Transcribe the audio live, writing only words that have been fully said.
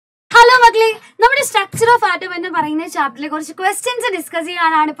മക്കളെ, നമ്മുടെ structure of atom എന്ന് പറയുന്ന ചാപ്റ്ററിലെ കുറച്ച് ക്വസ്റ്റ്യൻസ് ഡിസ്കസ്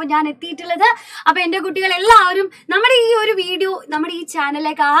ചെയ്യാനാണ് ഇപ്പോൾ ഞാൻ എത്തിയിട്ടുള്ളത്. അപ്പൊ എന്റെ കുട്ടികൾ എല്ലാവരും നമ്മുടെ ഈ ഒരു വീഡിയോ നമ്മുടെ ഈ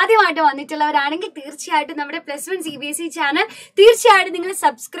ചാനലിലേക്ക് ആദ്യമായിട്ട് വന്നിട്ടുള്ളവരാണെങ്കിൽ തീർച്ചയായിട്ടും നമ്മുടെ +1 CBSE ചാനൽ തീർച്ചയായിട്ടും നിങ്ങൾ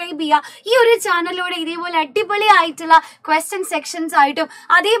സബ്സ്ക്രൈബ് ചെയ്യുക. ഈ ഒരു ചാനലിലൂടെ ഇതേപോലെ അടിപൊളിയായിട്ടുള്ള ക്വസ്റ്റ്യൻ സെക്ഷൻസ് ആയിട്ടും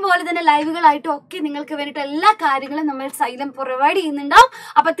അതേപോലെ തന്നെ ലൈവുകളായിട്ടും ഒക്കെ നിങ്ങൾക്ക് വേണ്ടിയിട്ട് എല്ലാ കാര്യങ്ങളും നമ്മൾ Xylem പ്രൊവൈഡ് ചെയ്യുന്നുണ്ടാവും.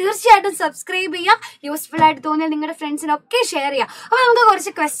 അപ്പൊ തീർച്ചയായിട്ടും സബ്സ്ക്രൈബ് ചെയ്യുക. യൂസ്ഫുൾ ആയിട്ട് തോന്നിയാൽ നിങ്ങളുടെ ഫ്രണ്ട്സിനൊക്കെ ഷെയർ ചെയ്യുക. അപ്പൊ നമുക്ക്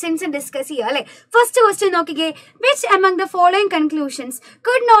കുറച്ച് ക്വസ്റ്റ്യൻസ് ഡിസ്കസ് ചെയ്യാം അല്ലെ. ഫസ്റ്റ് ക്വസ്റ്റ്യൻ നോക്കിക്കേ. Which among the following conclusions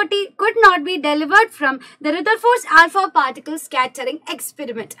could not be delivered from the Rutherford's alpha particle scattering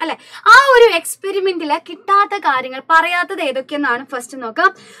experiment? അല്ലെ, ആ ഒരു എക്സ്പെരിമെന്റില് കിട്ടാത്ത കാര്യങ്ങൾ പറയാത്തത് ഏതൊക്കെയെന്നാണ് ഫസ്റ്റ് നോക്കാം.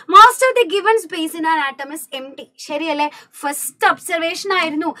 Most of the given space in an atom is empty. ശരിയല്ലേ? ഫസ്റ്റ് ഒബ്സർവേഷൻ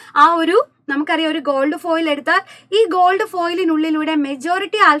ആയിരുന്നു. ആ ഒരു നമുക്കറിയാം, ഒരു ഗോൾഡ് ഫോയിൽ എടുത്താൽ ഈ ഗോൾഡ് ഫോയിലിനുള്ളിലൂടെ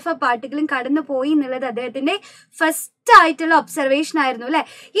മെജോറിറ്റി ആൽഫ പാർട്ടിക്കിളും കടന്നു പോയി എന്നുള്ളത് അദ്ദേഹത്തിന്റെ ഫസ്റ്റ് ആയിട്ടുള്ള ഒബ്സർവേഷൻ ആയിരുന്നു അല്ലെ.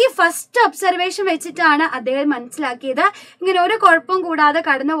 ഈ ഫസ്റ്റ് ഒബ്സർവേഷൻ വെച്ചിട്ടാണ് അദ്ദേഹം മനസ്സിലാക്കിയത് ഇങ്ങനെ ഒരു കുഴപ്പവും കൂടാതെ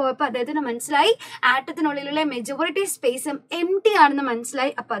കടന്നു പോയപ്പോൾ അദ്ദേഹത്തിന് മനസ്സിലായി ആറ്റത്തിനുള്ളിലുള്ള മെജോറിറ്റി സ്പേസും എംപ്റ്റി ആണെന്ന്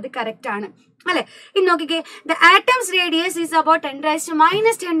മനസ്സിലായി. അപ്പൊ അത് കറക്റ്റ് ആണ് അല്ലെ. ഇനി നോക്കിക്കേ. The atoms radius is about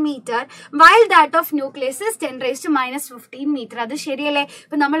 10⁻⁻10 metre while that of nucleus is 10⁻⁻15 metre. അത് ശരിയല്ലേ?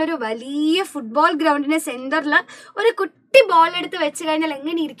 ഇപ്പൊ നമ്മളൊരു വലിയ ഫുട്ബോൾ ഗ്രൗണ്ടിന്റെ സെന്ററിൽ ഒരു കുട്ടി ബോൾ എടുത്ത് വെച്ച് കഴിഞ്ഞാൽ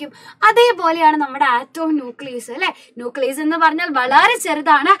എങ്ങനെ ഇരിക്കും? അതേപോലെയാണ് നമ്മുടെ ആറ്റവും ന്യൂക്ലിയസ് അല്ലെ. ന്യൂക്ലിയസ് എന്ന് പറഞ്ഞാൽ വളരെ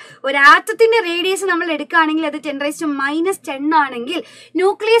ചെറുതാണ്. ഒരു ആറ്റത്തിന്റെ റേഡിയസ് നമ്മൾ എടുക്കുകയാണെങ്കിൽ അത് 10⁻⁻10 ആണെങ്കിൽ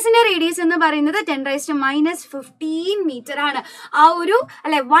ന്യൂക്ലിയസിന്റെ റേഡിയസ് എന്ന് പറയുന്നത് 10⁻⁻15 മീറ്റർ ആണ്. ആ ഒരു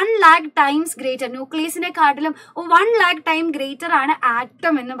അല്ലെ 1 lakh ടൈംസ് ഗ്രേറ്റർ, ന്യൂക്ലിയസിനെ കാട്ടിലും 1 lakh ടൈം ഗ്രേറ്റർ ആണ്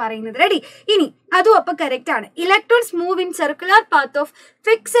ആറ്റം എന്ന് പറയുന്നത്. റെഡി? ഇനി അതും അപ്പൊ കറക്റ്റ് ആണ്. Electrons move in circular path of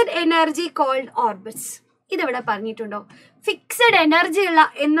fixed energy called orbits. ഇതിവിടെ പറഞ്ഞിട്ടുണ്ടോ? ഫിക്സഡ് എനർജി ഉള്ള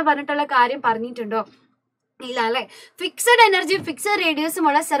എന്ന് പറഞ്ഞിട്ടുള്ള കാര്യം പറഞ്ഞിട്ടുണ്ടോ? ഇല്ല അല്ലെ. Fixed energy fixed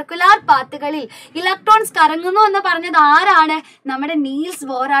റേഡിയസുമുള്ള circular പാത്തുകളിൽ electrons കറങ്ങുന്നു എന്ന് പറഞ്ഞത് ആരാണ്? നമ്മുടെ നീൽസ്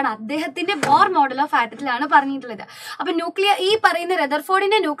ബോർ ആണ്. അദ്ദേഹത്തിന്റെ ബോർ മോഡൽ ഓഫ് ആറ്റത്തിലാണ് പറഞ്ഞിട്ടുള്ളത്. അപ്പൊ ഈ പറയുന്ന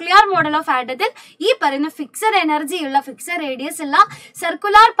റദർഫോർഡിന്റെ ന്യൂക്ലിയർ മോഡൽ ഓഫ് ആറ്റത്തിൽ ഈ പറയുന്ന ഫിക്സഡ് എനർജി ഉള്ള ഫിക്സഡ് റേഡിയസ് ഉള്ള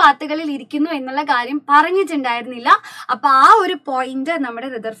സർക്കുലാർ പാത്തുകളിൽ ഇരിക്കുന്നു എന്നുള്ള കാര്യം പറഞ്ഞിട്ടുണ്ടായിരുന്നില്ല. അപ്പൊ ആ ഒരു പോയിന്റ് നമ്മുടെ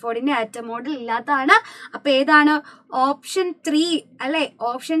റദർഫോർഡിന്റെ ആറ്റം മോഡൽ ഇല്ലാത്തതാണ്. അപ്പൊ ഏതാണ്? ഓപ്ഷൻ 3 അല്ലെ.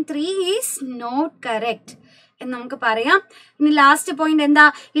 ഓപ്ഷൻ 3 ഈസ് നോട്ട് കറക്റ്റ് എന്ന് നമുക്ക് പറയാം. ഇനി ലാസ്റ്റ് പോയിന്റ് എന്താ?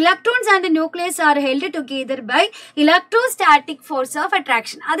 Electrons and nucleus are held together by electrostatic force of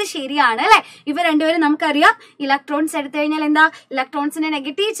attraction. അത് ശരിയാണ് അല്ലെ. ഇവ രണ്ടുപേരും നമുക്കറിയാം. ഇലക്ട്രോൺസ് എടുത്തു കഴിഞ്ഞാൽ എന്താ? ഇലക്ട്രോൺസിന്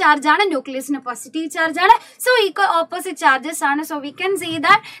നെഗറ്റീവ് ചാർജ് ആണ്, ന്യൂക്ലിയസിന് പോസിറ്റീവ് ചാർജ് ആണ്. സോ ഈക്വൽ ഓപ്പോസിറ്റ് ചാർജസ് ആണ്. So we can say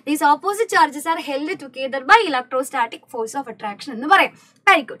that these opposite charges are held together by electrostatic force of attraction എന്ന് പറയാം.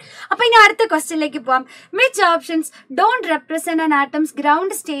 Very good. അപ്പൊ ഇനി അടുത്ത ക്വസ്റ്റ്യനിലേക്ക് പോവാം. Which options don't represent an atoms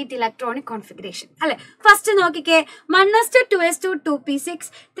ground state electronic configuration അല്ലെ. First നോക്കിക്കേ. 1s2 2s2 2p6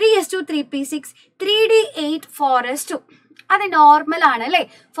 3s2 3p6 3d8 4s2. അത് നോർമൽ ആണ് അല്ലെ.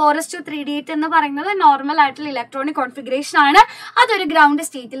 4s2 3d8 എന്ന് പറയുന്നത് നോർമൽ ആയിട്ടുള്ള ഇലക്ട്രോണിക് കോൺഫിഗറേഷൻ ആണ്. അതൊരു ഗ്രൗണ്ട്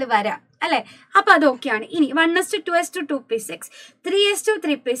സ്റ്റേറ്റിൽ വരാം അല്ലെ. അപ്പൊ അത് ഓക്കെയാണ്. ഇനി 1s2 2s2 2p6 3s2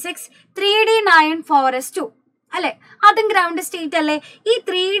 3p6 3d9 4s2 അല്ലെ. അതും ഗ്രൗണ്ട് സ്റ്റേറ്റ് അല്ലേ. ഈ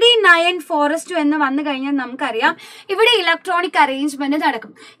 3d9 4s2 എന്ന് വന്നു കഴിഞ്ഞാൽ നമുക്കറിയാം ഇവിടെ ഇലക്ട്രോണിക് അറേഞ്ച്മെന്റ്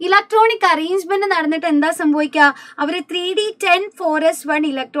നടക്കും. ഇലക്ട്രോണിക് അറേഞ്ച്മെന്റ് നടന്നിട്ട് എന്താ സംഭവിക്കുക? അവര് 3d10 4s1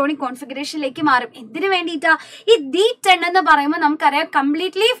 ഇലക്ട്രോണിക് കോൺഫിഗറേഷനിലേക്ക് മാറും. എന്തിനു വേണ്ടിയിട്ടാ? ഈ d10 എന്ന് പറയുമ്പോൾ നമുക്കറിയാം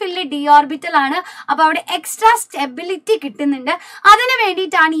കംപ്ലീറ്റ്ലി ഫിൽഡ് ഡി ഓർബിറ്റൽ ആണ്. അപ്പൊ അവിടെ എക്സ്ട്രാ സ്റ്റെബിലിറ്റി കിട്ടുന്നുണ്ട്. അതിന്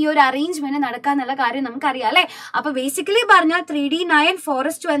വേണ്ടിയിട്ടാണ് ഈ ഒരു അറേഞ്ച്മെന്റ് നടക്കാന്നുള്ള കാര്യം നമുക്കറിയാം അല്ലെ. അപ്പൊ ബേസിക്കലി പറഞ്ഞാൽ 3d9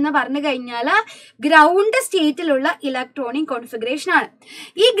 4s2 എന്ന് പറഞ്ഞു കഴിഞ്ഞാൽ ഗ്രൗണ്ട് സ്റ്റേറ്റ് ഇലക്ട്രോണിക് കോൺഫിഗറേഷൻ ആണ്.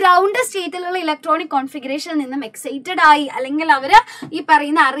 ഈ ഗ്രൗണ്ട് സ്റ്റേറ്റിലുള്ള ഇലക്ട്രോണിക് കോൺഫിഗറേഷനിൽ നിന്നും എക്സൈറ്റഡ് ആയി അല്ലെങ്കിൽ അവര് ഈ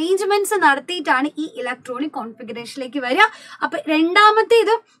പറയുന്ന അറേഞ്ച്മെന്റ്സ് നടത്തിയിട്ടാണ് ഈ ഇലക്ട്രോണിക് കോൺഫിഗറേഷനിലേക്ക് വരിക. അപ്പൊ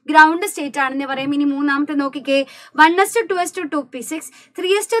രണ്ടാമത്തേതും ഗ്രൗണ്ട് സ്റ്റേറ്റ് ആണെന്ന് പറയാം. ഇനി മൂന്നാമത്തെ നോക്കിക്കേ. 1s2 2s2 2p6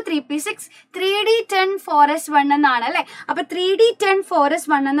 3s2 3p6 3d10 4s1 എന്നാണ് അല്ലെ. അപ്പൊ 3d10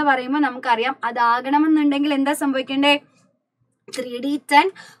 4s1 എന്ന് പറയുമ്പോൾ നമുക്കറിയാം അതാകണമെന്നുണ്ടെങ്കിൽ എന്താ സംഭവിക്കണ്ടേ? 3d10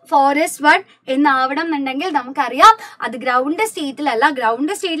 4s1 എന്നാവണം എന്നുണ്ടെങ്കിൽ നമുക്കറിയാം അത് ഗ്രൗണ്ട് സ്റ്റേറ്റിലല്ല.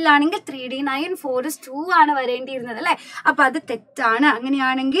 ഗ്രൗണ്ട് സ്റ്റേറ്റിലാണെങ്കിൽ 3d9 4s2 ആണ് വരേണ്ടിയിരുന്നത് അല്ലെ. അപ്പൊ അത് തെറ്റാണ്.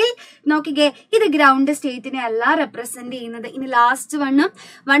 അങ്ങനെയാണെങ്കിൽ നോക്കിക്കേ, ഇത് ഗ്രൗണ്ട് സ്റ്റേറ്റിനെ അല്ല റെപ്രസെന്റ് ചെയ്യുന്നത്. ഇനി last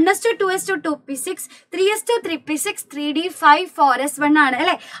 1s2 2s2 2p6 3s2 3p6 3d5 4s1 ആണ്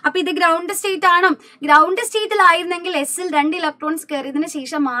അല്ലെ. അപ്പൊ ഇത് ഗ്രൗണ്ട് സ്റ്റേറ്റ് ആണോ? ഗ്രൗണ്ട് സ്റ്റേറ്റിലായിരുന്നെങ്കിൽ എസിൽ 2 ഇലക്ട്രോൺസ് കയറിയതിനു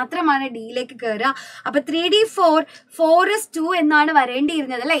ശേഷം മാത്രമാണ് ഡിയിലേക്ക് കയറുക. അപ്പൊ 3d4 4s2 എന്നാണ്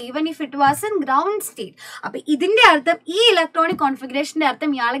വരേണ്ടിയിരുന്നത് അല്ലെ, even if it was in ground state. അപ്പൊ ഇതിന്റെ അർത്ഥം ഈ ഇലക്ട്രോണിക് കോൺഫിഗറേഷന്റെ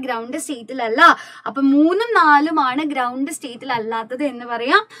അർത്ഥം ഇയാൾ ഗ്രൗണ്ട് സ്റ്റേറ്റിലല്ല. അപ്പൊ 3ഉം 4ഉം ആണ് ഗ്രൗണ്ട് സ്റ്റേറ്റിൽ അല്ലാത്തത് എന്ന്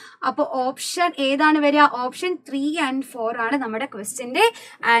പറയാം. അപ്പൊ ഓപ്ഷൻ ഏതാണ് വരിക? ഓപ്ഷൻ 3 and 4 ആണ് നമ്മുടെ ക്വസ്റ്റ്യന്റെ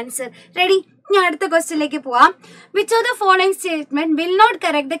ആൻസർ. റെഡി? ഞാൻ അടുത്ത ക്വസ്റ്റ്യനിലേക്ക് പോവാം. Which of the following statement will not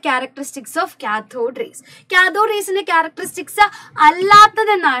correct the characteristics of cathode rays? Cathode റേസിന്റെ characteristics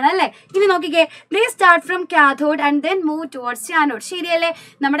അല്ലാത്തതെന്നാണ് അല്ലെ. ഇനി നോക്കിക്കേ, ദേ start from cathode and then move towards anode. ശരിയല്ലേ?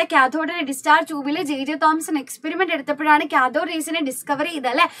 നമ്മുടെ കാഥോഡിന്റെ ഡിസ്ചാർജ് ട്യൂബിൽ J Thomason experiment എടുത്തപ്പോഴാണ് cathode റേസിനെ discover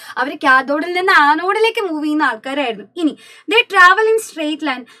ചെയ്തല്ലേ. അവർ കാഥോഡിൽ നിന്ന് ആനോഡിലേക്ക് മൂവ് ചെയ്യുന്ന ആൾക്കാരായിരുന്നു. ഇനി ദേ travel in straight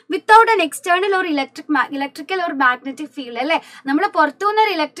line without an external or electrical or magnetic field അല്ലെ. നമ്മൾ പുറത്തുനിന്ന്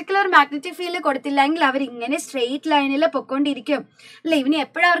ഒരു ഇലക്ട്രിക്കൽ ഓർ മാഗ്നറ്റിക് ഫീൽഡ് കൊടുത്തില്ലെങ്കിൽ അവർ ഇങ്ങനെ സ്ട്രെയിറ്റ് ലൈനിൽ പൊക്കോണ്ടിരിക്കും അല്ലെ. ഇവന്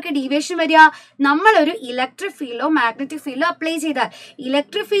എപ്പോഴും അവർക്ക് ഡീവിയേഷൻ വരിക? നമ്മളൊരു ഇലക്ട്രിക് ഫീൽഡോ മാഗ്നറ്റിക് ഫീൽഡോ അപ്ലൈ ചെയ്താൽ,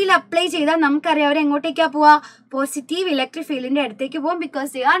 ഇലക്ട്രിക് ഫീൽഡ് അപ്ലൈ ചെയ്താൽ നമുക്കറിയാം അവർ എങ്ങോട്ടേക്കാ പോവാ? പോസിറ്റീവ് ഇലക്ട്രിക് ഫീൽഡിന്റെ അടുത്തേക്ക് പോകും,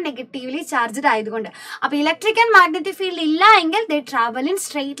 because they are negatively charged ആയതുകൊണ്ട്. അപ്പൊ ഇലക്ട്രിക് ആൻഡ് മാഗ്നറ്റിക് ഫീൽഡ് ഇല്ല എങ്കിൽ ദേ ട്രാവൽ ഇൻ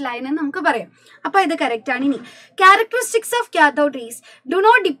സ്ട്രെയിറ്റ് ലൈൻ എന്ന് നമുക്ക് പറയാം. അപ്പൊ ഇത് കറക്റ്റ് ആണ്. ഇനി characteristics of cathode rays do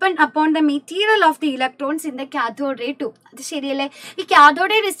not depend upon the material of the electrons in the cathode ray tube. അത് ശരിയല്ലേ? ഈ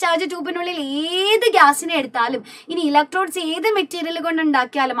കാഥോഡ് റേ ഡിസ്ചാർജ് ട്യൂബിനുള്ളിൽ ഏത് ഗ്യാസിനെ എടുത്താലും ഇനി ഇലക്ട്രോൺസ് ഏത് മെറ്റീരിയൽ കൊണ്ട്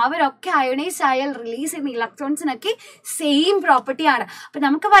ഉണ്ടാക്കിയാലും അവരൊക്കെ അയണൈസ് ആയാൽ റിലീസ് ചെയ്യുന്ന ഇലക്ട്രോൺസിനൊക്കെ സെയിം പ്രോപ്പർട്ടിയാണ്. അപ്പൊ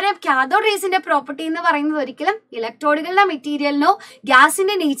നമുക്ക് പറയാം കാഥോഡ് റേസിന്റെ പ്രോപ്പർട്ടി എന്ന് പറയുന്നത് ഒരിക്കലും ഇലക്ട്രോഡുകളുടെ മെറ്റീരിയലിനോ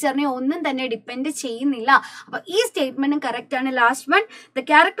ഗ്യാസിന്റെ നേച്ചറിനെയോ ഒന്നും തന്നെ ഡിപ്പെൻഡ് ചെയ്യുന്നില്ല. അപ്പൊ ഈ സ്റ്റേറ്റ്മെന്റ് കറക്റ്റ് ആണ്. Last one, the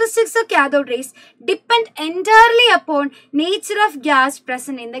characteristics of cathode rays depend entirely upon nature of gas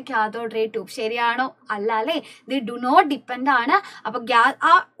present in the cathode ray tube. ശരിയാണോ? അല്ല അല്ലെ. ദി ഡു നോട്ട് ഡിപ്പെൻഡ് ആണ്. അപ്പൊ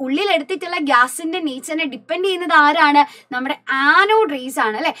ആ ഉള്ളിൽ എടുത്തിട്ടുള്ള ഗ്യാസിന്റെ നേച്ചറിനെ ഡിപ്പെൻഡ് ചെയ്യുന്നത് ആരാണ്? നമ്മുടെ ആനോഡ് റേസ്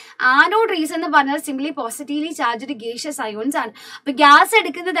ആണ് അല്ലെ. ആനോഡ് റേസ് എന്ന് പറഞ്ഞാൽ simply positively charged gaseous ions ആണ്. അപ്പൊ ഗ്യാസ്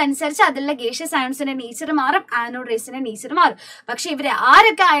എടുക്കുന്നതനുസരിച്ച് അതിലുള്ള ഗേഷ്യസ് അയോൺസിന്റെ നേച്ചർ മാറും, ആനോഡ് റേസിന്റെ നേച്ചർ മാറും. പക്ഷെ ഇവരെ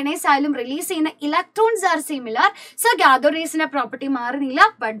ആരൊക്കെ അയണൈസ് ആയാലും റിലീസ് ചെയ്യുന്ന electrons are similar. So cathode റേസിന്റെ property മാറുന്നില്ല,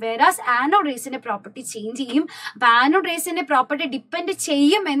 ബട്ട് വേറാസ് ആനോഡ് റേസിന്റെ പ്രോപ്പർട്ടി ചേഞ്ച് ചെയ്യും. അപ്പൊ ആനോഡ് റേസിന്റെ പ്രോപ്പർട്ടി ഡിപ്പെൻഡ്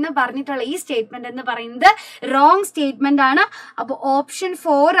ചെയ്യും എന്ന് പറഞ്ഞിട്ടുള്ള ഈ സ്റ്റേറ്റ്മെന്റ് എന്ന് പറയുന്നത് റോങ് സ്റ്റേറ്റ്മെന്റ് ആണ്. അപ്പൊ ഓപ്ഷൻ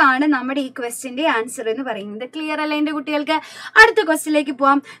 4 ആണ് നമ്മുടെ ഈ ക്വസ്റ്റ്യന്റെ ആൻസർ എന്ന് പറയുന്നത്. ക്ലിയർ അല്ലേ എന്റെ കുട്ടികൾക്ക്? അടുത്ത ക്വസ്റ്റ്യനിലേക്ക്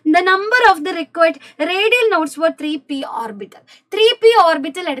പോവാം. The number of the required radial notes four 3p orbital. 3p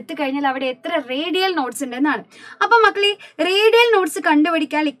orbital എടുത്തു കഴിഞ്ഞാൽ അവിടെ എത്ര റേഡിയൽ നോട്ട്സ് ഉണ്ടെന്നാണ്. അപ്പൊ മക്കളെ, റേഡിയൽ നോട്ട്സ്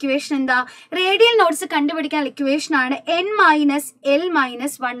കണ്ടുപിടിക്കാൻ ഇക്വേഷൻ എന്താ? റേഡിയൽ നോട്ട്സ് കണ്ടുപിടിക്കാൻ ഇക്വേഷൻ ആണ്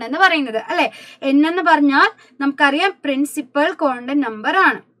n-l-1 എന്ന് പറയുന്നത് അല്ലെ. n എന്ന് പറഞ്ഞാൽ നമുക്കറിയാം പ്രിൻസിപ്പൽ ക്വാണ്ടം നമ്പർ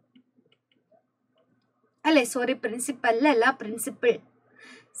ആണ് അല്ലെ. സോറി, പ്രിൻസിപ്പൽ അല്ല, പ്രിൻസിപ്പിൾ.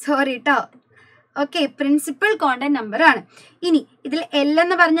 സോറി ട്ടോ. ഓക്കെ, പ്രിൻസിപ്പൽ ക്വാണ്ടം നമ്പർ ആണ്. ഇനി ഇതിൽ എൽ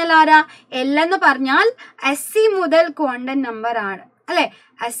എന്ന് പറഞ്ഞാൽ ആരാ? എൽ എന്ന് പറഞ്ഞാൽ SE മുതൽ ക്വാണ്ടം നമ്പർ ആണ് അല്ലെ.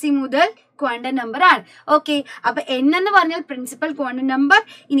 SE മുതൽ ക്വാണ്ടം നമ്പർ ആണ്. ഓക്കെ, അപ്പൊ n എന്ന് പറഞ്ഞാൽ പ്രിൻസിപ്പൽ ക്വാണ്ടം നമ്പർ.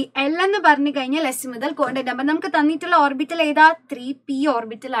 ഇനി L എന്ന് പറഞ്ഞു കഴിഞ്ഞാൽ S മുതൽ ക്വാണ്ടം നമ്പർ. നമുക്ക് തന്നിട്ടുള്ള ഓർബിറ്റൽ ഏതാ? 3p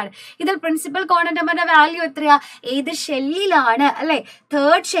ഓർബിറ്റൽ ആണ്. ഇതിൽ പ്രിൻസിപ്പൽ ക്വാണ്ടം നമ്പറിന്റെ വാല്യൂ എത്രയാ? ഏത് ഷെല്ലിലാണ് അല്ലെ?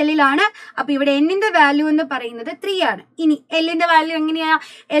 3rd ഷെല്ലിലാണ്. അപ്പൊ ഇവിടെ n-ന്റെ വാല്യൂ എന്ന് പറയുന്നത് 3 ആണ്. ഇനി L-ന്റെ വാല്യൂ എങ്ങനെയാ?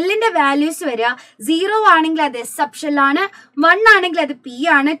 L-ന്റെ വാല്യൂസ് വരിക 0 ആണെങ്കിൽ അത് S സബ് ഷെല്ലാണ്, 1 ആണെങ്കിൽ അത് P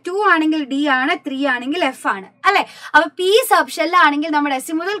ആണ്, 2 ആണെങ്കിൽ D ആണ്, 3 ആണെങ്കിൽ F ആണ് അല്ലെ. അപ്പൊ P സബ് ഷെല്ലാണെങ്കിൽ നമ്മുടെ S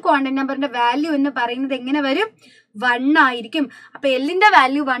മുതൽ ക്വാണ്ടം നമ്പറിന്റെ വാല്യൂ എന്ന് പറയുന്നത് എങ്ങനെ വരും? 1 ആയിരിക്കും. അപ്പൊ L-ന്റെ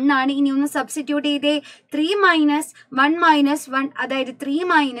വാല്യൂ 1 ആണ്. ഇനി ഒന്ന് സബ്സ്റ്റിറ്റ്യൂട്ട് ചെയ്തേ. 3 - 1 - 1 അതായത് 3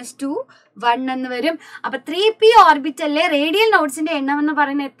 - 2 1 എന്ന് വരും. അപ്പൊ 3p ഓർബിറ്റലിലെ റേഡിയൽ നോഡ്സിന്റെ എണ്ണം എന്ന്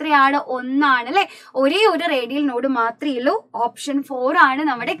പറയുന്നത് എത്രയാണ്? 1 ആണ് അല്ലെ. ഒരേ ഒരു റേഡിയൽ നോഡ് മാത്രമേ ഉള്ളൂ. ഓപ്ഷൻ 4 ആണ്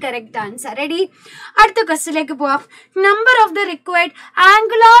നമ്മുടെ കറക്റ്റ് ആൻസർ. റെഡി? അടുത്ത ക്വസ്റ്റ്യനിലേക്ക് പോവാം. Number of the required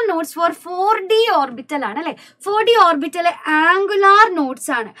angular nodes four 4d orbital ആണ് അല്ലെ. 4d ഓർബിറ്റല് ആംഗുലാർ നോഡ്സ്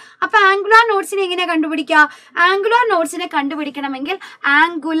ആണ്. അപ്പൊ ആംഗുലാർ നോഡ്സിനെ എങ്ങനെ കണ്ടുപിടിക്കുക? ആംഗുലാർ നോഡ്സിനെ കണ്ടുപിടിക്കണമെങ്കിൽ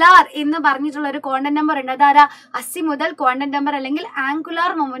ആംഗുലാർ എന്ന് പറഞ്ഞിട്ടുള്ള ഒരു ക്വാണ്ടം നമ്പർ ഉണ്ട്. അതാരാ? SE മുതൽ ക്വാണ്ടം നമ്പർ അല്ലെങ്കിൽ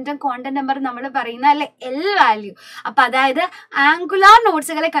ആംഗുലാർ മൊമെന്റം ക്വാണ്ടം നമ്പർ നമ്മൾ പറയുന്ന അല്ലെ L വാല്യൂ. അപ്പൊ അതായത് ആംഗുലാർ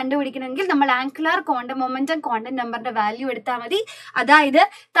നോഡ്സുകളെ കണ്ടുപിടിക്കണമെങ്കിൽ നമ്മൾ ആംഗുലാർ ക്വാണ്ടം മൊമെന്റം ക്വാണ്ടം നമ്പറിന്റെ വാല്യൂ എടുത്താൽ മതി. അതായത്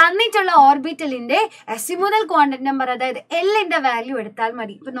തന്നിട്ടുള്ള ഓർബിറ്റലിന്റെ SE മുതൽ ക്വാണ്ടം നമ്പർ അതായത് L-ന്റെ വാല്യൂ എടുത്താൽ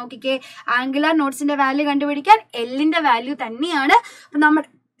മതി. ഇപ്പൊ നോക്കിക്കേ, ആംഗുലാർ നോഡ്സിന്റെ വാല്യൂ കണ്ടുപിടിക്കാൻ L-ന്റെ വാല്യൂ തന്നെയാണ്. അപ്പൊ നമ്മുടെ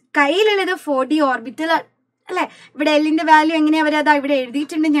കയ്യിലുള്ളത് 4d ഓർബിറ്റൽ അല്ലെ. ഇവിടെ L-ന്റെ വാല്യൂ എങ്ങനെയാ വരിക? അതാ ഇവിടെ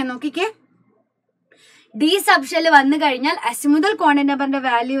എഴുതിയിട്ടുണ്ട്, ഞാൻ നോക്കിക്കേ. D സബ് ഷെൽ വന്നു കഴിഞ്ഞാൽ SE മുതൽ ക്വാണ്ടം നമ്പറിന്റെ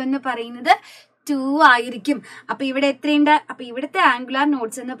വാല്യൂ എന്ന് പറയുന്നത് 2 ആയിരിക്കും. അപ്പൊ ഇവിടെ എത്രയുണ്ട്? അപ്പൊ ഇവിടുത്തെ ആംഗുലാർ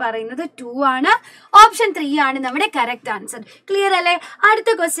നോട്ട്സ് എന്ന് പറയുന്നത് 2 ആണ്. ഓപ്ഷൻ 3 ആണ് നമ്മുടെ കറക്റ്റ് ആൻസർ. ക്ലിയർ അല്ലേ? അടുത്ത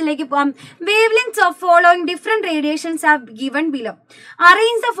ക്വസ്റ്റ്യനിലേക്ക് പോവാം. Wave lengths of following different radiations are given below.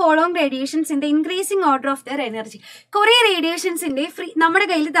 Arrange the following radiations in the increasing order of there energy. കുറെ റേഡിയേഷൻസിന്റെ നമ്മുടെ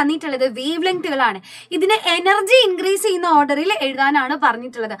കയ്യിൽ തന്നിട്ടുള്ളത് വേവ് ലെങ്ത്തുകളാണ്. ഇതിന് എനർജി ഇൻക്രീസ് ചെയ്യുന്ന ഓർഡറിൽ എഴുതാനാണ്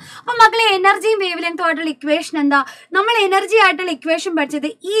പറഞ്ഞിട്ടുള്ളത്. അപ്പൊ മക്കളെ, എനർജിയും വേവ് ലെങ്ത് ആയിട്ടുള്ള ഇക്വേഷൻ എന്താ? നമ്മൾ എനർജി ആയിട്ടുള്ള ഇക്വേഷൻ പഠിച്ചത്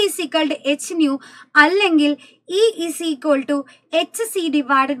E = h nu അല്ലെങ്കിൽ E = hc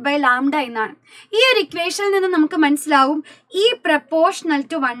 / λ എന്നാണ്. ഈ ഒരു ഇക്വേഷനിൽ നിന്ന് നമുക്ക് മനസ്സിലാവും E =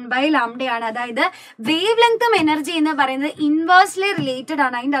 1/λ ആണ്. അതായത് വേവ് ലെങ്ത്തും എനർജി എന്ന് പറയുന്നത് ഇൻവേഴ്സ്ലി റിലേറ്റഡ്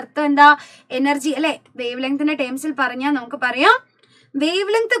ആണ്. അതിന്റെ അർത്ഥം എന്താ? എനർജി അല്ലെ, വേവ് ലെങ്ത്തിന്റെ ടേംസിൽ പറഞ്ഞാൽ നമുക്ക് പറയാം വേവ്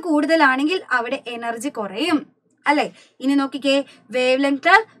ലെങ്ത് കൂടുതലാണെങ്കിൽ അവിടെ എനർജി കുറയും അല്ലെ. ഇനി നോക്കിക്കേ, വേവ്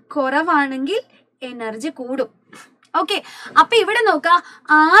ലെങ്ത് കുറവാണെങ്കിൽ എനർജി കൂടും. ഓക്കെ, അപ്പൊ ഇവിടെ നോക്കാം,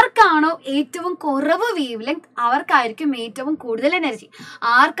 ആർക്കാണോ ഏറ്റവും കുറവ് വേവ് ലെങ്ത് അവർക്കായിരിക്കും ഏറ്റവും കൂടുതൽ എനർജി.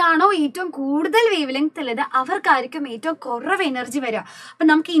 ആർക്കാണോ ഏറ്റവും കൂടുതൽ വേവ് ലെങ്ത് ഉള്ളത് അവർക്കായിരിക്കും ഏറ്റവും കുറവ് എനർജി വരിക. അപ്പൊ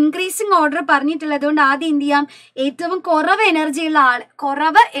നമുക്ക് ഇൻക്രീസിങ് ഓർഡർ പറഞ്ഞിട്ടുള്ളത് കൊണ്ട് ആദ്യം എന്ത് ചെയ്യാം? ഏറ്റവും കുറവ് എനർജിയുള്ള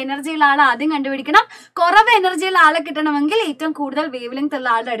ആൾ ആദ്യം കണ്ടുപിടിക്കണം. കുറവ് എനർജിയുള്ള ആളെ കിട്ടണമെങ്കിൽ ഏറ്റവും കൂടുതൽ വേവ് ലെങ്ത് ഉള്ള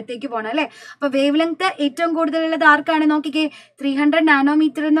ആളുടെ അടുത്തേക്ക് പോകണം അല്ലെ. അപ്പൊ വേവ് ലെങ്ത് ഏറ്റവും കൂടുതൽ ഉള്ളത് ആർക്കാണ്? നോക്കിക്കേ, 300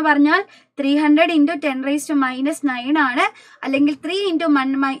 നാനോമീറ്റർ എന്ന് പറഞ്ഞാൽ 300 × 10⁻⁻9 ആണ്, അല്ലെങ്കിൽ 3 ×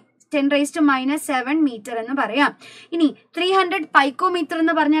 10⁻⁻7 മീറ്റർ എന്ന് പറയാം. ഇനി 300 പൈക്കോമീറ്റർ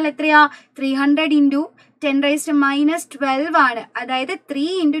എന്ന് പറഞ്ഞാൽ എത്രയാ? 300 × 10⁻12 ആണ്, അതായത് 3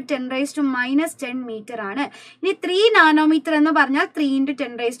 × 10⁻10 മീറ്റർ ആണ്. ഇനി 3 നാനോമീറ്റർ എന്ന് പറഞ്ഞാൽ 3 ×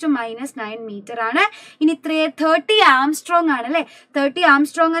 10⁻9 മീറ്റർ ആണ്. ഇനി 30 ആംസ്ട്രോങ് ആണ് അല്ലെ. 30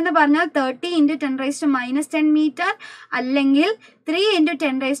 ആംസ്ട്രോങ് എന്ന് പറഞ്ഞാൽ 30 × 10⁻10 മീറ്റർ അല്ലെങ്കിൽ 3 ×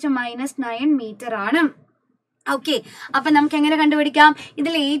 10⁻9 മീറ്റർ ആണ്. ഓക്കെ, അപ്പൊ നമുക്ക് എങ്ങനെ കണ്ടുപിടിക്കാം?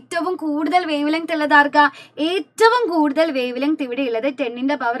 ഇതിൽ ഏറ്റവും കൂടുതൽ വേവ് ലെങ്ത് ഉള്ളത് ആർക്കാ? ഏറ്റവും കൂടുതൽ വേവ് ലെങ്ത് ഇവിടെ ഉള്ളത്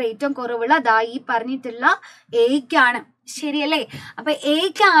 10ന്റെ പവർ ഏറ്റവും കുറവുള്ള ദാ ഈ പറഞ്ഞിട്ടുള്ള എയ്ക്കാണ്. ശരിയല്ലേ? അപ്പൊ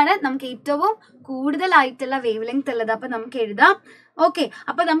എയ്ക്കാണ് നമുക്ക് ഏറ്റവും കൂടുതലായിട്ടുള്ള വേവ് ലെങ്ത് ഉള്ളത്. അപ്പൊ നമുക്ക് എഴുതാം. ഓക്കെ,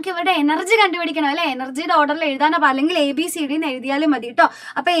 അപ്പൊ നമുക്ക് ഇവരുടെ എനർജി കണ്ടുപിടിക്കണം അല്ലെ. എനർജിയുടെ ഓർഡറിൽ എഴുതാനോ അല്ലെങ്കിൽ ABCD എന്ന് എഴുതിയാലും മതി കേട്ടോ.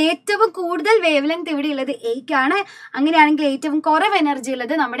 അപ്പൊ ഏറ്റവും കൂടുതൽ വേവ് ലെങ്ത് ഇവിടെ ഉള്ളത് എയ്ക്കാണ്. അങ്ങനെയാണെങ്കിൽ ഏറ്റവും കുറവ് എനർജി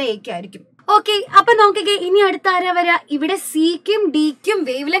ഉള്ളത് നമ്മുടെ എയ്ക്കായിരിക്കും. ഓക്കെ, അപ്പൊ നോക്കിക്കേ, ഇനി അടുത്ത ആരാ വരാ? ഇവിടെ സിക്കും ഡിക്കും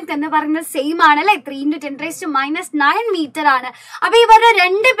വേവ് ലെങ്ത് എന്ന് പറയുന്നത് സെയിം ആണ് അല്ലെ. 3 × 10⁻9 മീറ്റർ ആണ്. അപ്പൊ ഇവരുടെ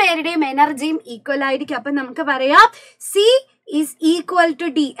രണ്ടുപേരുടെയും എനർജിയും ഈക്വൽ ആയിരിക്കും. അപ്പൊ നമുക്ക് പറയാം C =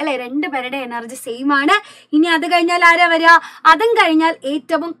 D അല്ലെ. രണ്ടുപേരുടെ എനർജി സെയിം ആണ്. ഇനി അത് കഴിഞ്ഞാൽ ആരാ വരാ? അതും കഴിഞ്ഞാൽ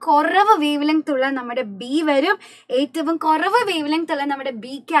ഏറ്റവും കുറവ് വേവ് ലെങ്ത് ഉള്ള നമ്മുടെ B വരും. ഏറ്റവും കുറവ് വേവ് ലെങ്ത് ഉള്ള നമ്മുടെ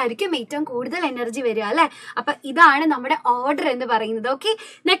Bക്ക് ആയിരിക്കും ഏറ്റവും കൂടുതൽ എനർജി വരിക അല്ലെ. അപ്പൊ ഇതാണ് നമ്മുടെ ഓർഡർ എന്ന് പറയുന്നത്. ഓക്കെ,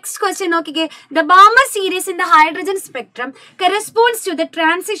 നെക്സ്റ്റ് ക്വസ്റ്റ്യൻ നോക്കിക്കേ. The Balmer series in the hydrogen spectrum corresponds to the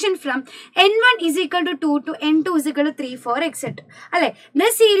transition from N1 = 2 to N2 = 3, 4 etc. അല്ലെ.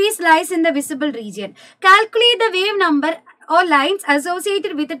 This series lies in the visible region. Calculate the wave number or lines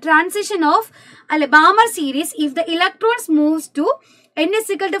associated with the transition of Balmer series if the electrons moves to N =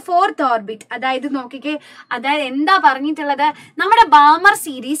 4th orbit. അതായത് നോക്കിക്കേ, അതായത് എന്താ പറഞ്ഞിട്ടുള്ളത്? നമ്മുടെ Balmer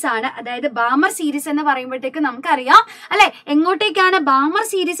series ആണ്. അതായത് Balmer series എന്ന് പറയുമ്പോഴത്തേക്ക് നമുക്കറിയാം അല്ലെ, എങ്ങോട്ടേക്കാണ് ബാമർ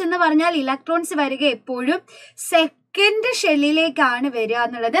സീരീസ് എന്ന് പറഞ്ഞാൽ ഇലക്ട്രോൺസ് വരിക എപ്പോഴും സെക്കൻഡ് ഷെല്ലിലേക്കാണ് വരിക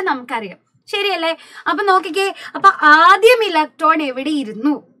എന്നുള്ളത് നമുക്കറിയാം. ശരിയല്ലേ? അപ്പൊ നോക്കിക്കേ, അപ്പൊ ആദ്യം ഇലക്ട്രോൺ എവിടെ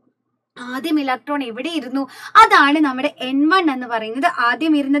ഇരുന്നു? അതാണ് നമ്മുടെ N1 എന്ന് പറയുന്നത്.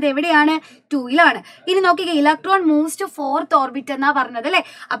 ആദ്യം ഇരുന്നത് എവിടെയാണ്? 2ലാണ്. ഇനി നോക്കിക്കേ, electron moves to 4th orbit എന്നാ പറഞ്ഞത് അല്ലെ.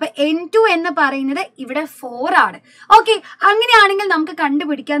 അപ്പൊ N2 എന്ന് പറയുന്നത് ഇവിടെ 4 ആണ്. ഓക്കെ, അങ്ങനെയാണെങ്കിൽ നമുക്ക്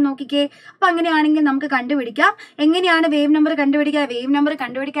കണ്ടുപിടിക്കാം. നോക്കിക്കേ, അപ്പൊ അങ്ങനെയാണെങ്കിൽ നമുക്ക് കണ്ടുപിടിക്കാം. എങ്ങനെയാണ് വേവ് നമ്പർ കണ്ടുപിടിക്കുക? വേവ് നമ്പർ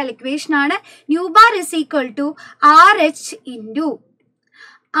കണ്ടുപിടിക്കാൻ ഇക്വേഷൻ ആണ് nu bar = RH ×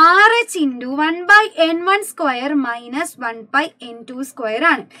 1/N1² - 1/N2²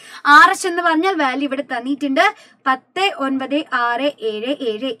 ആണ്. RH എന്ന് പറഞ്ഞാൽ വാല്യൂ ഇവിടെ തന്നിട്ടുണ്ട്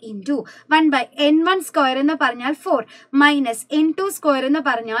 10,9,677 × 1/N1² എന്ന് പറഞ്ഞാൽ 4 മൈനസ് N2² എന്ന്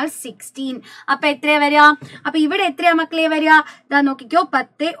പറഞ്ഞാൽ 16. അപ്പൊ എത്രയാ വരിക? അപ്പൊ ഇവിടെ എത്രയാ മക്കളെ വരിക? ഇതാ നോക്കിക്കോ,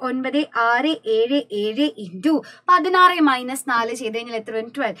 10,9,677 × 16 - 4 ചെയ്ത് കഴിഞ്ഞാൽ എത്ര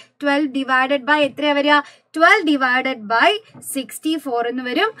വരും? 12 ഡിവൈഡഡ് ബൈ എത്രയാ വരിക? 12 ഡിവൈഡഡ് ബൈ 64 എന്ന്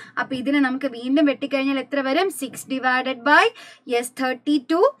വരും. അപ്പൊ ഇതിനെ നമുക്ക് വീണ്ടും വെട്ടിക്കഴിഞ്ഞാൽ എത്ര വരും? 6 ഡിവൈഡഡ് ബൈ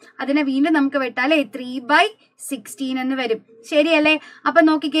 32. അതിനെ വീണ്ടും നമുക്ക് വെട്ടാലേ 3/16 എന്ന് വരും. ശരിയല്ലേ? അപ്പൊ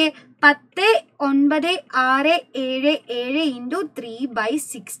നോക്കിക്കേ, 10,9,677 ×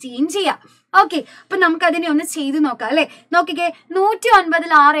 3/16 ചെയ്യാം. ഓക്കെ, അപ്പൊ നമുക്ക് അതിനെ ഒന്ന് ചെയ്തു നോക്കാം അല്ലെ. നോക്കിക്കേ,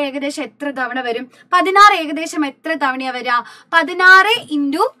 109 6 ഏകദേശം എത്ര തവണ വരും? 16 ഏകദേശം എത്ര തവണയാ വരിക? 16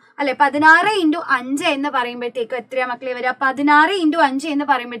 × അല്ലെ 16 ഇൻറ്റു 5 എന്ന് പറയുമ്പോഴത്തേക്കും എത്രയാ മക്കളെ വരിക? 16 ഇൻറ്റു 5 എന്ന്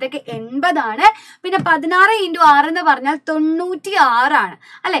പറയുമ്പോഴത്തേക്ക് 80 പിന്നെ 16 ഇൻറ്റു 6 എന്ന് പറഞ്ഞാൽ 96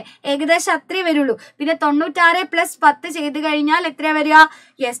 അല്ലെ, ഏകദേശം അത്രേ വരുള്ളൂ. പിന്നെ 96 പ്ലസ് 10 ചെയ്ത് കഴിഞ്ഞാൽ എത്രയാ വരിക?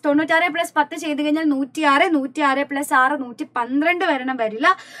 യെസ്, 96 പ്ലസ് 10 ചെയ്ത് കഴിഞ്ഞാൽ 106, 106 പ്ലസ് 6 112 വരണം, വരില്ല.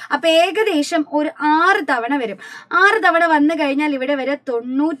 അപ്പൊ ഏകദേശം ഒരു 6 തവണ വരും. 6 തവണ വന്നു കഴിഞ്ഞാൽ ഇവിടെ വരെ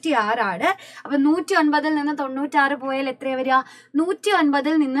 96. അപ്പൊ 109 നിന്ന് 96 പോയാൽ എത്രയാ വരിക?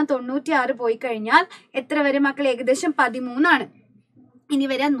 109 നിന്ന് 96 പോയി കഴിഞ്ഞാൽ എത്ര വരും മക്കൾ? ഏകദേശം 13. ഇനി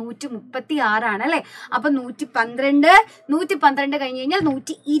വരെ 136 അല്ലെ. അപ്പൊ 112 കഴിഞ്ഞ് കഴിഞ്ഞാൽ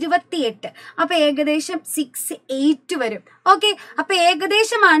 128. അപ്പൊ ഏകദേശം 68 വരും. ഓക്കെ, അപ്പൊ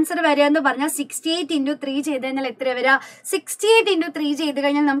ഏകദേശം ആൻസർ വരിക എന്ന് പറഞ്ഞാൽ 68 ഇൻറ്റു 3 ചെയ്ത് കഴിഞ്ഞാൽ എത്ര വരിക? 68 ഇൻറ്റു 3 ചെയ്ത്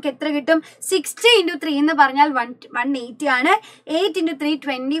കഴിഞ്ഞാൽ നമുക്ക് എത്ര കിട്ടും? 60 ഇൻറ്റു 3 എന്ന് പറഞ്ഞാൽ 180 ആണ്. 8 ഇൻറ്റു 3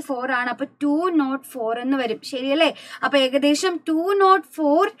 24 ആണ്. അപ്പൊ 204 എന്ന് വരും. ശരിയല്ലേ? അപ്പൊ ഏകദേശം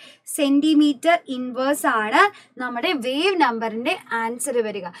 204 സെന്റിമീറ്റർ ഇൻവേഴ്സ് ആണ് നമ്മുടെ വേവ് നമ്പറിന്റെ ആൻസർ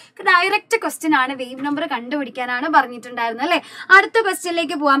വരിക. ഡയറക്റ്റ് ക്വസ്റ്റ്യൻ ആണ്, വേവ് നമ്പർ കണ്ടുപിടിക്കാനാണ് പറഞ്ഞിട്ടുണ്ടായിരുന്നത് അല്ലെ. അടുത്ത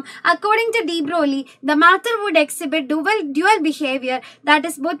ക്വസ്റ്റ്യനിലേക്ക് പോവാം. According to D ബ്രോലി, the matter would exhibit dual behavior, that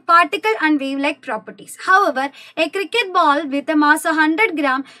is both particle and wave-like properties. However, a cricket ball with a mass of 100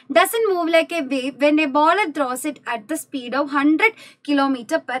 gram doesn't move like a wave when a bowler throws it at the speed of 100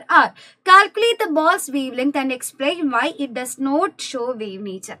 km/h. Calculate the ball's wavelength and explain why it does not show wave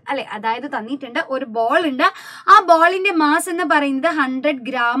nature. അല്ലെ, അതായത് തന്നിട്ടുണ്ട് ഒരു ball ഉണ്ട്, ആ ബോളിന്റെ mass എന്ന് പറയുന്നത് 100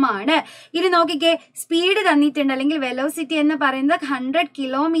 gram ആണ്. ഇത് നോക്കിക്കേ, സ്പീഡ് തന്നിട്ടുണ്ട് അല്ലെങ്കിൽ വെലോസിറ്റി എന്ന് പറയുന്നത് 100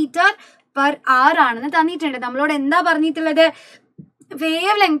 km/h ആണെന്ന് തന്നിട്ടുണ്ട്. നമ്മളോട് എന്താ പറഞ്ഞിട്ടുള്ളത്?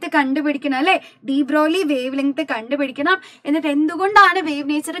 വേവ് ലെങ്ത് കണ്ടുപിടിക്കണം അല്ലെ. ഡി ബ്രോലി വേവ് ലെങ്ത് കണ്ടുപിടിക്കണം. എന്നിട്ട് എന്തുകൊണ്ടാണ് വേവ്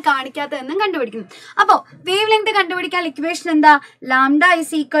നേച്ചർ കാണിക്കാത്തതെന്നും കണ്ടുപിടിക്കണം. അപ്പോ വേവ് ലെങ്ത് കണ്ടുപിടിക്കാൻ ഇക്വേഷൻ എന്താ? Lambda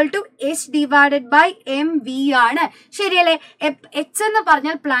is equal to h divided by mv ആണ്. ശരിയല്ലേ? h എന്ന്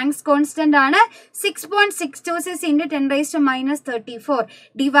പറഞ്ഞാൽ പ്ലാങ്ക്സ് കോൺസ്റ്റന്റ് ആണ്. 6.626 ഇൻറ്റു 10⁻⁻34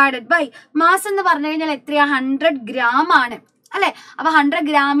 ഡിവൈഡഡ് ബൈ മാസ് എന്ന് പറഞ്ഞു കഴിഞ്ഞാൽ എത്രയാ? 100 gram ആണ് അല്ലെ. അപ്പൊ 100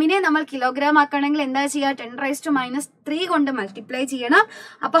 ഗ്രാമിനെ നമ്മൾ കിലോഗ്രാം ആക്കണമെങ്കിൽ എന്താ ചെയ്യുക? 10⁻³ കൊണ്ട് മൾട്ടിപ്ലൈ ചെയ്യണം.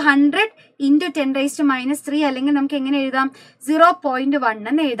 അപ്പൊ 100 ഇൻറ്റു 10⁻³ അല്ലെങ്കിൽ നമുക്ക് എങ്ങനെ എഴുതാം? 0.1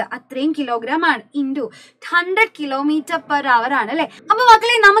 എന്ന് എഴുതാം. അത്രയും കിലോഗ്രാം ആണ്. ഇൻറ്റു 100 km/h ആണ് അല്ലെ. അപ്പൊ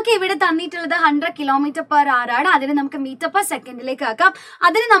മക്കളെ, നമുക്ക് ഇവിടെ തന്നിട്ടുള്ളത് 100 km/h ആണ്. അതിന് നമുക്ക് മീറ്റർ/സെക്കൻഡിലേക്ക് ആക്കാം.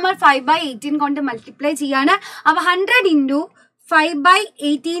 അതിന് നമ്മൾ 5/18 കൊണ്ട് മൾട്ടിപ്ലൈ ചെയ്യാണ്. അപ്പൊ 100 ഇൻറ്റു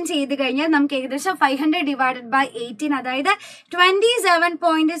 5/18 ചെയ്ത് കഴിഞ്ഞാൽ നമുക്ക് ഏകദേശം 500 ഡിവൈഡഡ് ബൈ 18 അതായത്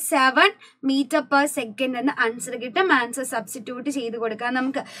 27.7 മീറ്റർ/സെക്കൻഡ് എന്ന് ആൻസർ കിട്ടും. ആൻസർ സബ്സ്റ്റിറ്റ്യൂട്ട് ചെയ്ത് കൊടുക്കാം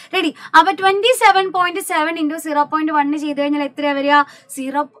നമുക്ക്. റെഡി? അപ്പൊ 27.7 ഇൻറ്റു 0.1 ചെയ്ത് കഴിഞ്ഞാൽ എത്ര വരിക?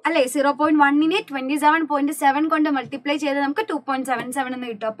 0 അല്ലെ. 0.1നെ 27.7 കൊണ്ട് മൾട്ടിപ്ലൈ ചെയ്ത് നമുക്ക് 2.77 എന്ന്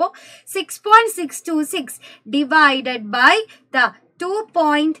കിട്ടും. അപ്പോ 6.626 ഡിവൈഡഡ് ബൈ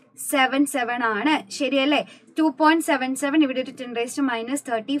 2.77 ആണ്. ശരിയല്ലേ? 2.77 ഇവിടെ ഒരു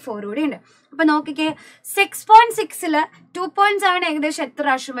 10⁻34 കൂടെ ഉണ്ട്. അപ്പൊ നോക്കിക്കേ, 6.6ല് 2.7 ഏകദേശം എത്ര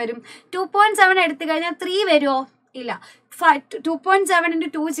പ്രാവശ്യം വരും? 2.7 എടുത്തു കഴിഞ്ഞാൽ 3 വരുമോ? ഇല്ല. 2.7 ഇൻറ്റു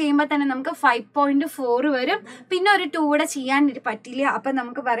 2 ചെയ്യുമ്പോൾ തന്നെ നമുക്ക് 5.4 വരും. പിന്നെ ഒരു 2 കൂടെ ചെയ്യാൻ പറ്റില്ല. അപ്പൊ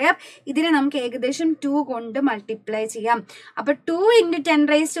നമുക്ക് പറയാം ഇതിനെ നമുക്ക് ഏകദേശം 2 കൊണ്ട് മൾട്ടിപ്ലൈ ചെയ്യാം. അപ്പൊ 2 ഇൻറ്റു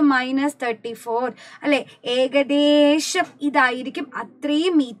 10⁻34 അല്ലെ. ഏകദേശം ഇതായിരിക്കും,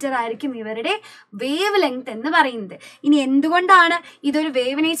 അത്രയും മീറ്റർ ആയിരിക്കും ഇവരുടെ വേവ് ലെങ്ത് എന്ന് പറയുന്നത്. ഇനി എന്തുകൊണ്ടാണ് ഇതൊരു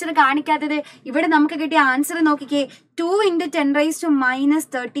വേവ് നേച്ചർ കാണിക്കാത്തത്? ഇവിടെ നമുക്ക് കിട്ടിയ ആൻസർ നോക്കിക്കേ, 2 ഇൻറ്റു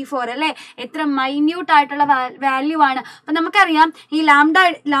 10⁻34 അല്ലെ. എത്ര മൈന്യൂട്ട് ആയിട്ടുള്ള വാല്യൂ ആണ്. അപ്പൊ നമുക്കറിയാം ഈ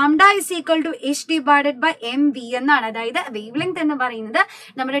lambda is equal to h divided by mv എന്നാണ്. അതായത് വേവ് ലെങ്ത് എന്ന് പറയുന്നത്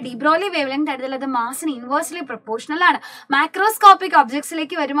നമ്മുടെ D ബ്രോലി wave length എടുത്തുള്ളത് മാസിന് inversely proportional ആണ്. മാക്രോസ്കോപ്പിക്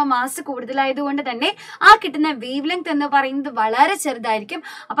ഒബ്ജക്ട്സിലേക്ക് വരുമ്പോൾ മാസ് കൂടുതലായതുകൊണ്ട് തന്നെ ആ കിട്ടുന്ന വേവ് ലെങ്ത് എന്ന് പറയുന്നത് വളരെ ചെറുതായിരിക്കും.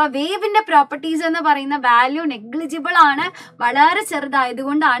 അപ്പൊ വേവിന്റെ പ്രോപ്പർട്ടീസ് എന്ന് പറയുന്ന വാല്യൂ നെഗ്ലിജിബിൾ ആണ്, വളരെ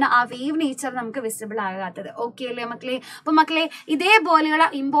ചെറുതായതുകൊണ്ടാണ് ആ വേവ് നേച്ചർ നമുക്ക് വിസിബിൾ ആകാത്തത്. ഓക്കെ അല്ലേ മക്കളെ? അപ്പൊ മക്കളെ, ഇതേപോലെയുള്ള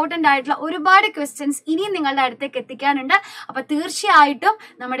ഇമ്പോർട്ടന്റ് ആയിട്ടുള്ള ഒരുപാട് ക്വസ്റ്റ്യൻസ് ഇനിയും നിങ്ങളുടെ അടുത്തേക്ക് എത്തിക്കാനുണ്ട്. അപ്പൊ തീർച്ചയായിട്ടും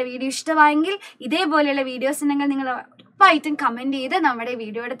നമ്മുടെ വീഡിയോ ഇഷ്ടമായെങ്കിൽ ഇതേപോലെയുള്ള വീഡിയോസ് ഉണ്ടെങ്കിൽ നിങ്ങൾ ഉറപ്പായിട്ടും കമന്റ് ചെയ്ത് നമ്മുടെ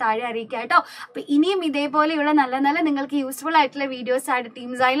വീഡിയോയുടെ താഴെ അറിയിക്കുക കേട്ടോ. അപ്പൊ ഇനിയും ഇതേപോലെയുള്ള നല്ല നല്ല നിങ്ങൾക്ക് യൂസ്ഫുൾ ആയിട്ടുള്ള വീഡിയോസ് ആയിട്ട്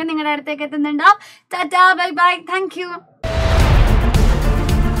ടീം Xylem നിങ്ങളുടെ അടുത്തേക്ക് എത്തുന്നുണ്ടാവും. Tata, bye bye, thank you.